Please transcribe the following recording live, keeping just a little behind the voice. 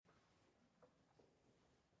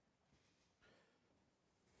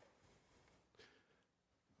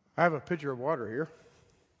I have a pitcher of water here.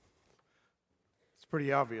 It's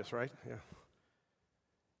pretty obvious, right? Yeah.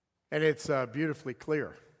 And it's beautifully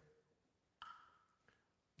clear.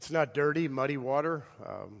 It's not dirty, muddy water.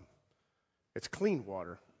 It's clean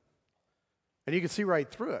water. And you can see right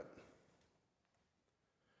through it.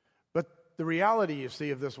 But the reality, you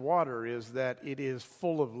see, of this water is that it is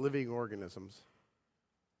full of living organisms.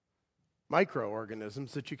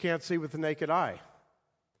 Microorganisms that you can't see with the naked eye.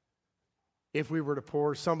 If we were to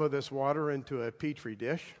pour some of this water into a petri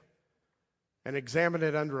dish and examine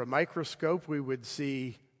it under a microscope, we would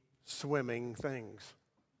see swimming things.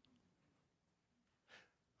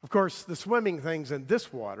 Of course, the swimming things in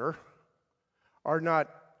this water are not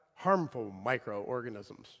harmful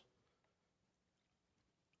microorganisms.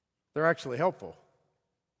 They're actually helpful.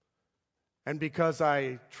 And because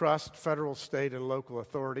I trust federal, state, and local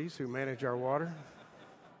authorities who manage our water,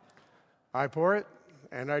 I pour it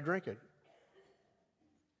and I drink it.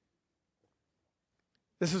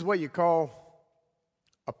 This is what you call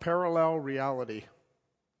a parallel reality.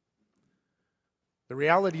 The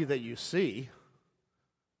reality that you see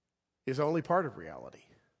is only part of reality.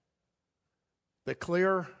 The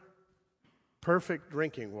clear, perfect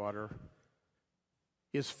drinking water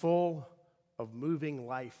is full of moving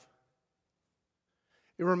life.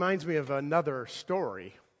 It reminds me of another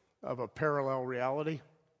story of a parallel reality.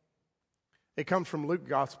 It comes from Luke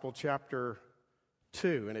Gospel chapter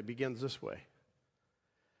 2, and it begins this way.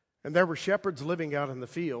 And there were shepherds living out in the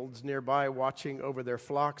fields nearby, watching over their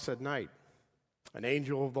flocks at night. An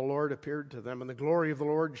angel of the Lord appeared to them, and the glory of the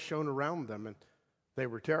Lord shone around them, and they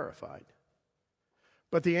were terrified.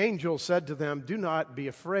 But the angel said to them, "Do not be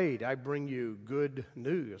afraid. I bring you good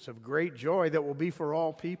news of great joy that will be for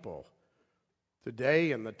all people.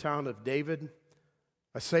 Today in the town of David,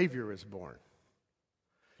 a Savior is born.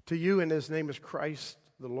 To you, and his name is Christ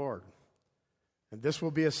the Lord. And this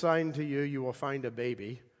will be a sign to you. You will find a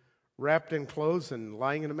baby wrapped in clothes and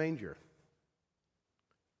lying in a manger."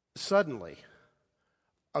 Suddenly,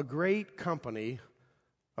 a great company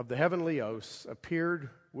of the heavenly hosts appeared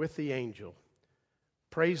with the angel,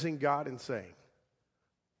 praising God and saying,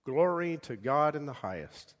 "Glory to God in the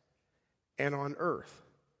highest, and on earth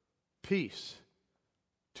peace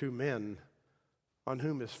to men on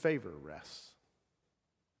whom his favor rests."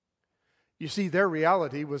 You see, their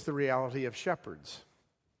reality was the reality of shepherds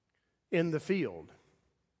in the field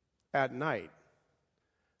at night.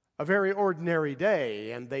 A very ordinary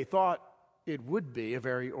day, and they thought it would be a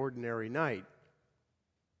very ordinary night.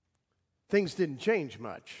 Things didn't change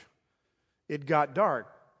much. It got dark.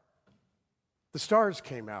 The stars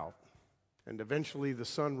came out, and eventually the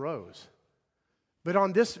sun rose. But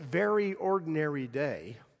on this very ordinary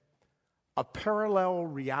day, a parallel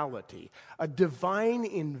reality, a divine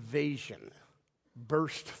invasion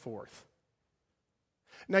burst forth.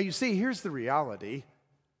 Now you see, here's the reality.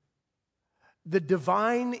 The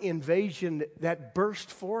divine invasion that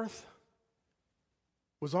burst forth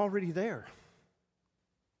was already there.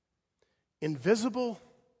 Invisible,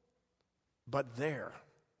 but there.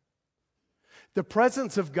 The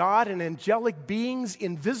presence of God and angelic beings,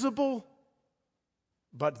 invisible,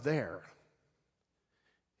 but there.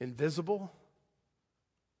 Invisible,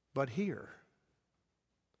 but here.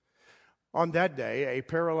 On that day, a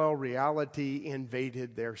parallel reality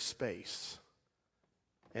invaded their space,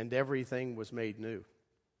 and everything was made new.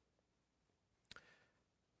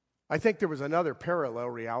 I think there was another parallel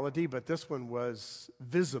reality, but this one was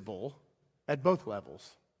visible at both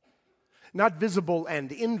levels. Not visible and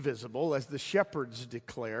invisible, as the shepherds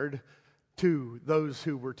declared to those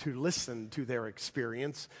who were to listen to their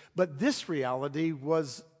experience, but this reality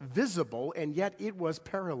was visible, and yet it was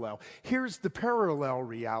parallel. Here's the parallel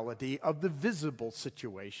reality of the visible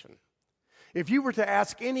situation. If you were to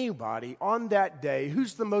ask anybody on that day,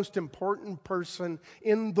 who's the most important person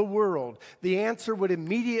in the world, the answer would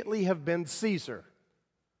immediately have been Caesar,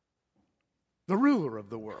 the ruler of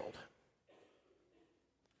the world.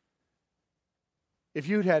 If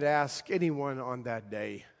you'd had asked anyone on that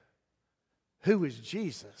day, who is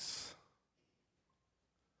Jesus?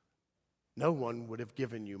 No one would have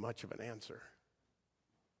given you much of an answer.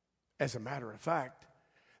 As a matter of fact,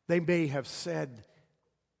 they may have said,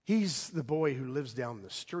 he's the boy who lives down the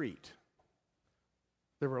street.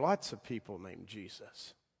 There were lots of people named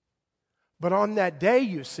Jesus. But on that day,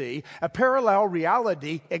 you see, a parallel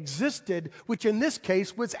reality existed, which in this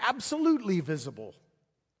case was absolutely visible.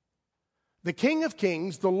 The King of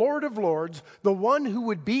Kings, the Lord of Lords, the one who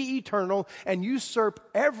would be eternal and usurp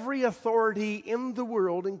every authority in the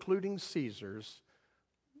world, including Caesar's,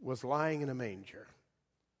 was lying in a manger.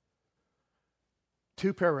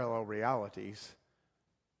 Two parallel realities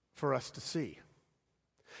for us to see.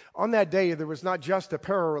 On that day, there was not just a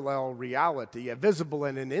parallel reality, a visible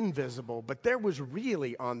and an invisible, but there was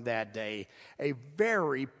really on that day a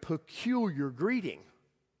very peculiar greeting.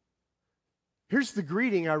 Here's the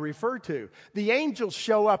greeting I refer to. The angels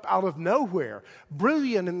show up out of nowhere,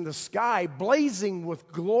 brilliant in the sky, blazing with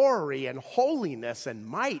glory and holiness and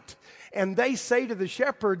might. And they say to the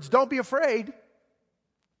shepherds, "Don't be afraid."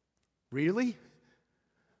 Really?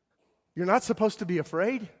 You're not supposed to be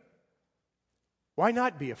afraid? Why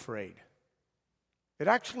not be afraid? It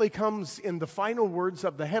actually comes in the final words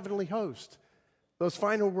of the heavenly host. Those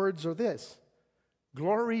final words are this: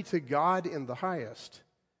 "Glory to God in the highest,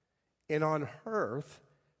 and on earth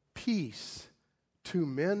peace to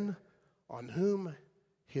men on whom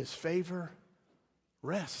his favor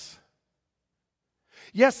rests."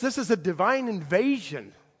 Yes, this is a divine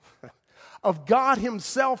invasion of God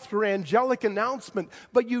himself through angelic announcement,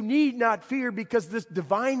 but you need not fear, because this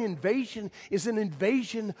divine invasion is an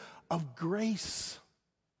invasion of grace.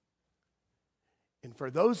 And for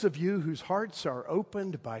those of you whose hearts are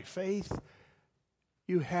opened by faith,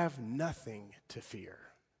 you have nothing to fear.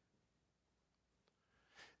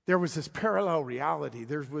 There was this parallel reality.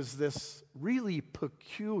 There was this really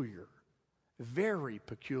peculiar, very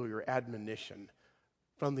peculiar admonition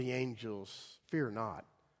from the angels: "Fear not."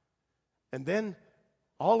 And then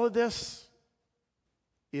all of this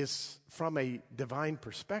is from a divine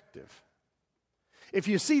perspective. If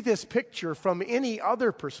you see this picture from any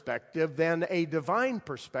other perspective than a divine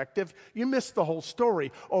perspective, you miss the whole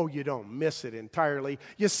story. Oh, you don't miss it entirely.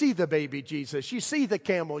 You see the baby Jesus, you see the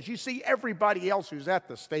camels, you see everybody else who's at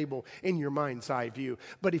the stable in your mind's eye view.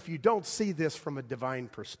 But if you don't see this from a divine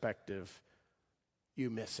perspective, you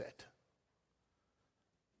miss it.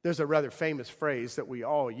 There's a rather famous phrase that we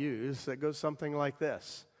all use that goes something like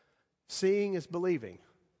this: seeing is believing.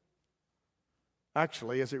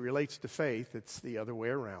 Actually, as it relates to faith, it's the other way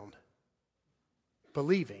around.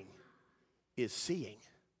 Believing is seeing.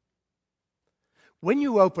 When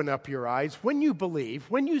you open up your eyes, when you believe,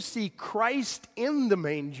 when you see Christ in the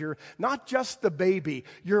manger, not just the baby,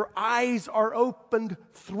 your eyes are opened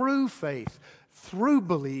through faith, through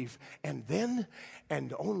belief, and then,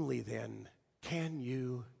 and only then, can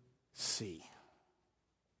you see.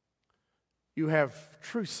 You have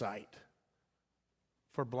true sight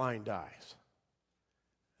for blind eyes.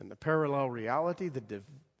 And the parallel reality, the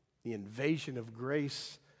invasion of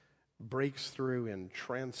grace, breaks through and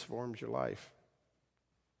transforms your life.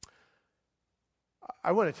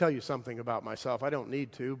 I want to tell you something about myself. I don't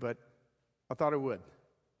need to, but I thought I would.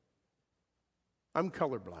 I'm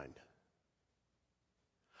colorblind.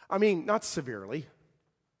 I mean, not severely.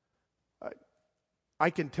 I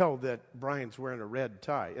can tell that Brian's wearing a red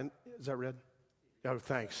tie. And is that red? Oh,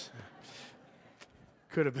 thanks.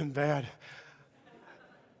 Could have been bad.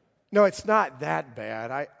 No, it's not that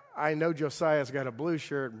bad. I know Josiah's got a blue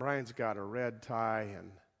shirt and Brian's got a red tie,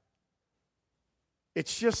 and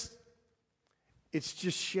it's just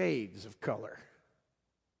shades of color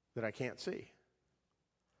that I can't see.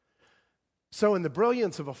 So in the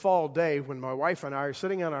brilliance of a fall day, when my wife and I are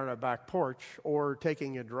sitting out on our back porch or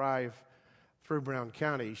taking a drive through Brown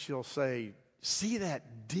County, she'll say, "See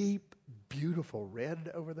that deep, beautiful red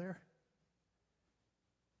over there?"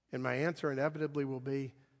 And my answer inevitably will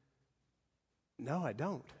be, "No, I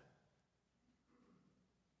don't.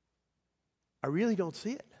 I really don't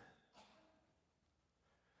see it.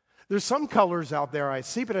 There's some colors out there I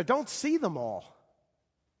see, but I don't see them all."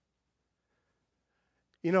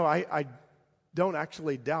 You know, I don't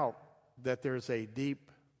actually doubt that there's a deep,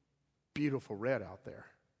 beautiful red out there.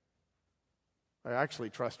 I actually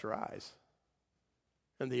trust her eyes,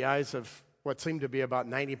 and the eyes of what seem to be about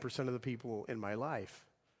 90% of the people in my life.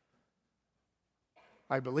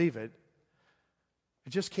 I believe it. I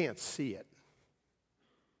just can't see it.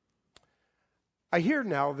 I hear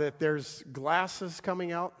now that there's glasses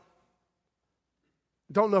coming out.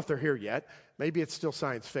 Don't know if they're here yet. Maybe it's still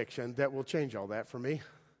science fiction. That will change all that for me.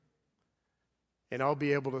 And I'll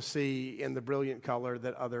be able to see in the brilliant color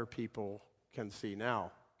that other people can see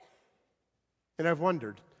now. And I've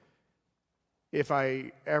wondered, if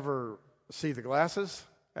I ever see the glasses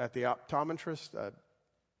at the optometrist,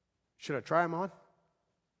 should I try them on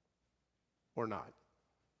or not?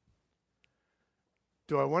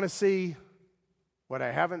 Do I want to see what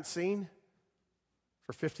I haven't seen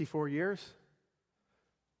for 54 years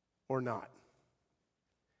or not?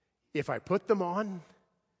 If I put them on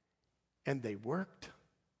and they worked,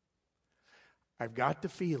 I've got the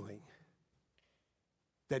feeling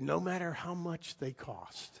that no matter how much they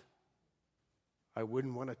cost, I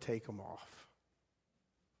wouldn't want to take them off.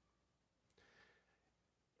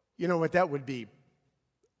 You know what? That would be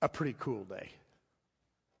a pretty cool day.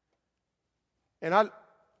 And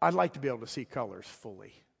I'd like to be able to see colors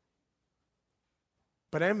fully.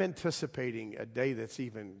 But I'm anticipating a day that's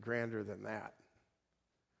even grander than that,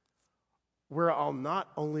 where I'll not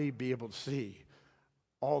only be able to see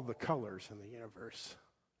all the colors in the universe,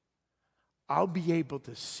 I'll be able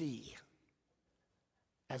to see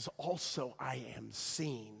as also I am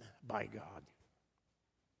seen by God.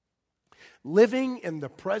 Living in the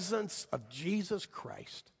presence of Jesus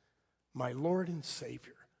Christ, my Lord and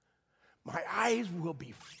Savior, my eyes will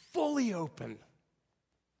be fully open,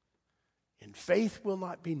 and faith will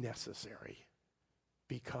not be necessary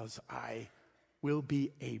because I will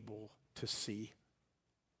be able to see.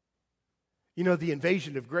 You know, the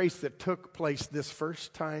invasion of grace that took place this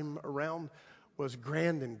first time around was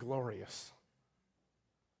grand and glorious.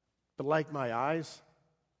 But like my eyes,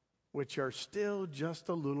 which are still just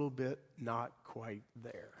a little bit not quite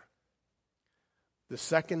there, the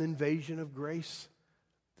second invasion of grace,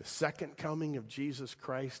 the second coming of Jesus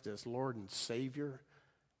Christ as Lord and Savior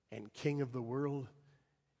and King of the world,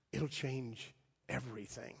 it'll change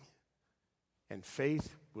everything. And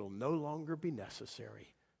faith will no longer be necessary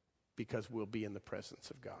because we'll be in the presence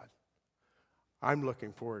of God. I'm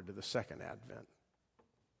looking forward to the second advent.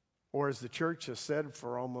 Or as the church has said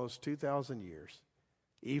for almost 2,000 years,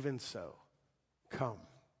 even so, come,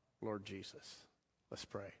 Lord Jesus. Let's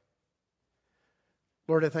pray.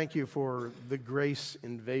 Lord, I thank you for the grace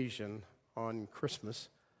invasion on Christmas.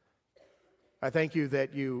 I thank you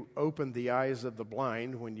that you opened the eyes of the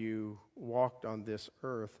blind when you walked on this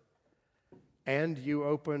earth. And you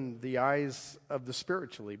opened the eyes of the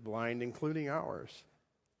spiritually blind, including ours,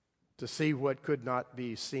 to see what could not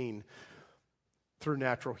be seen through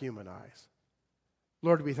natural human eyes.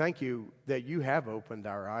 Lord, we thank you that you have opened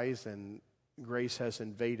our eyes and grace has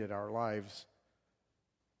invaded our lives.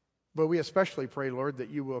 But we especially pray, Lord,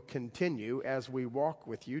 that you will continue as we walk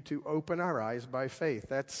with you to open our eyes by faith.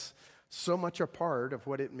 That's so much a part of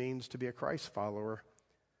what it means to be a Christ follower.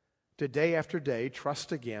 To day after day,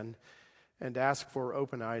 trust again and ask for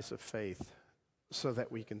open eyes of faith so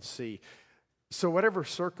that we can see. So whatever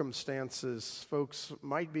circumstances folks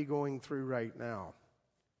might be going through right now,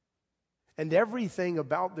 and everything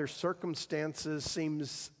about their circumstances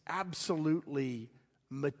seems absolutely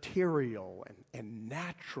material and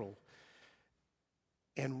natural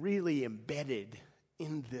and really embedded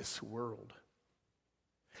in this world.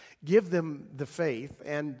 Give them the faith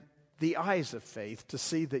and the eyes of faith to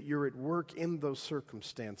see that you're at work in those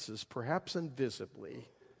circumstances, perhaps invisibly,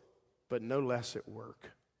 but no less at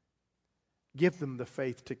work. Give them the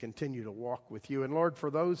faith to continue to walk with you. And Lord,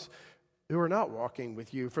 for those who are not walking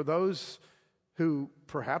with you, for those who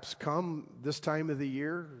perhaps come this time of the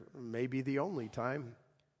year, maybe the only time,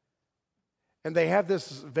 and they have this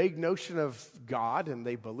vague notion of God and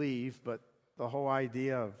they believe, but the whole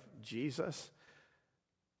idea of Jesus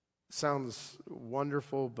sounds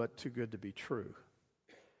wonderful, but too good to be true.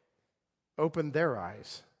 Open their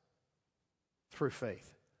eyes through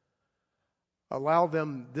faith. Allow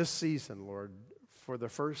them this season, Lord, for the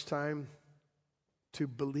first time to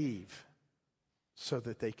believe so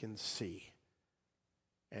that they can see.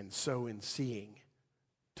 And so in seeing,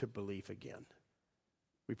 to believe again.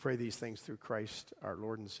 We pray these things through Christ, our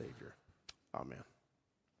Lord and Savior. Amen.